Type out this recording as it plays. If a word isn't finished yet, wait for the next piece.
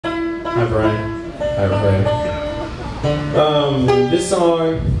Hi Brian. Hi Brian. This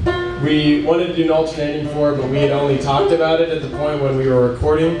song we wanted to do an alternating for, but we had only talked about it at the point when we were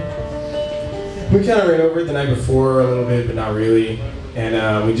recording. We kind of ran over it the night before a little bit, but not really.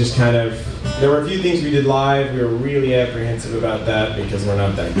 And we just kind of, there were a few things we did live. We were really apprehensive about that because we're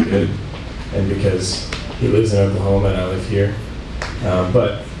not that good, and because he lives in Oklahoma and I live here.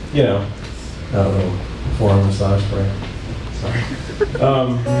 But you know, a little forearm massage for him. Sorry.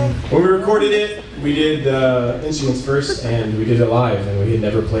 When we recorded it, we did the instruments first, and we did it live, and we had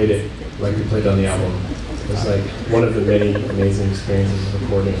never played it like we played on the album. It was like one of the many amazing experiences of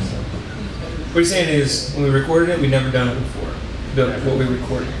recording. So. What he's saying is, when we recorded it, we'd never done it before. What we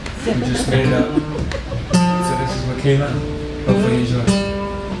recorded. We just made it up. So this is what came out. Hopefully you enjoy.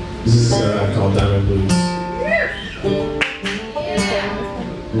 This is called Diamond Blues.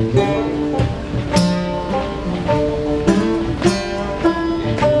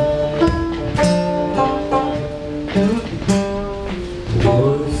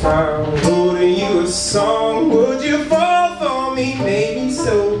 What if I wrote you a song? Would you fall for me? Maybe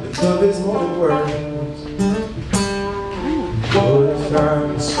so, but love is more than words. What if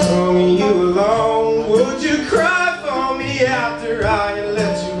I strung you along? Would you cry for me after I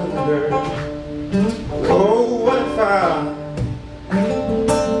let you under? Oh, what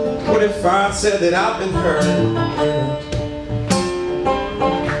if I said that I've been hurt?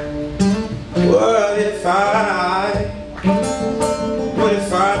 What if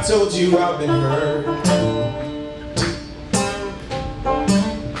I told you I've been hurt?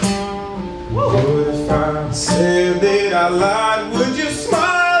 What if I said that I lied? Would you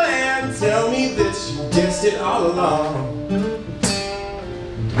smile and tell me that you guessed it all along?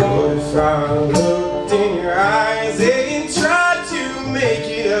 What if I looked in your eyes and tried to make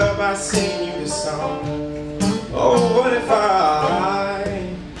it up by singing you this song? Oh, what if I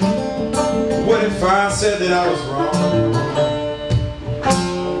said that I was wrong?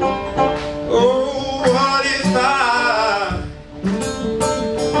 Oh,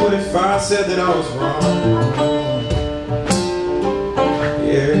 what if I said that I was wrong?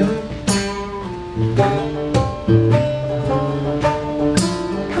 Yeah.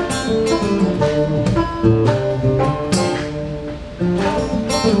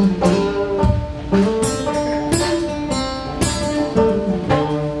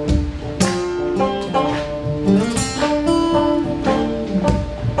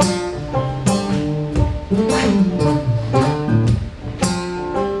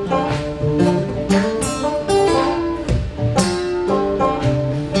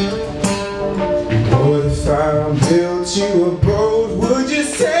 What if I built you a boat? Would you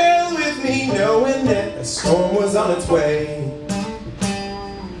sail with me knowing that a storm was on its way?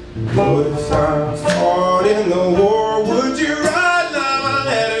 What if I fought in the war? Would you write love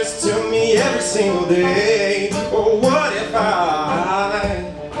letters to me every single day? Or what if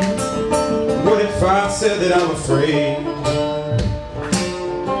I said that I'm afraid?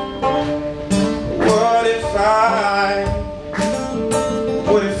 What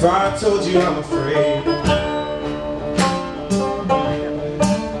if I told you I'm afraid?